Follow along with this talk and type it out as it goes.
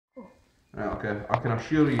Right, okay, I can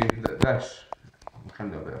assure you that this, I'm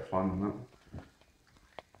trying to do a bit of fun in it.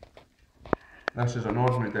 This is an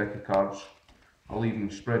ordinary deck of cards. I'll even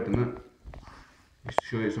spread them out, just to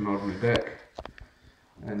show you it's an ordinary deck.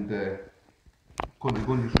 And going to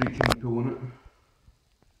go and just reach in and pull on it.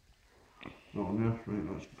 Not on there,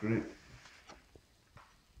 right, that's great.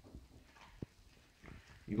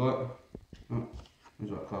 You got it? Oh,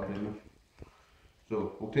 there's that card in there.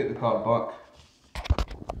 So we'll take the card back,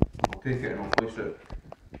 I'll take it and I'll place it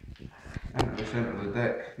into the centre of the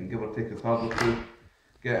deck and give or take a card or two.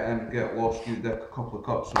 Get it in, get it lost, give the deck a couple of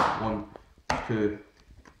cuts. So 1, 2,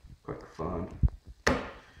 quick fan,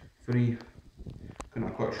 3, kind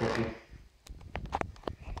of a quick shuffle.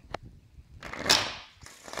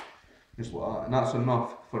 Just like that, and that's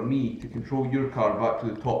enough for me to control your card back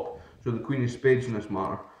to the top. So the Queen of Spades in this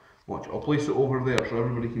matter. Watch, I'll place it over there so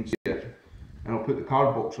everybody can see it. And I'll put the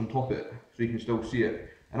card box on top of it so you can still see it.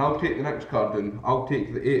 And I'll take the next card down, I'll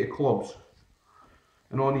take the 8 of clubs.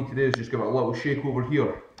 And all I need to do is just give it a little shake over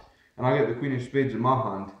here. And I get the Queen of Spades in my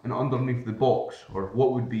hand, and underneath the box, or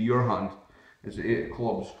what would be your hand, is the 8 of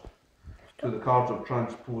clubs. So the cards are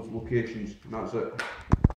transposed locations, and that's it.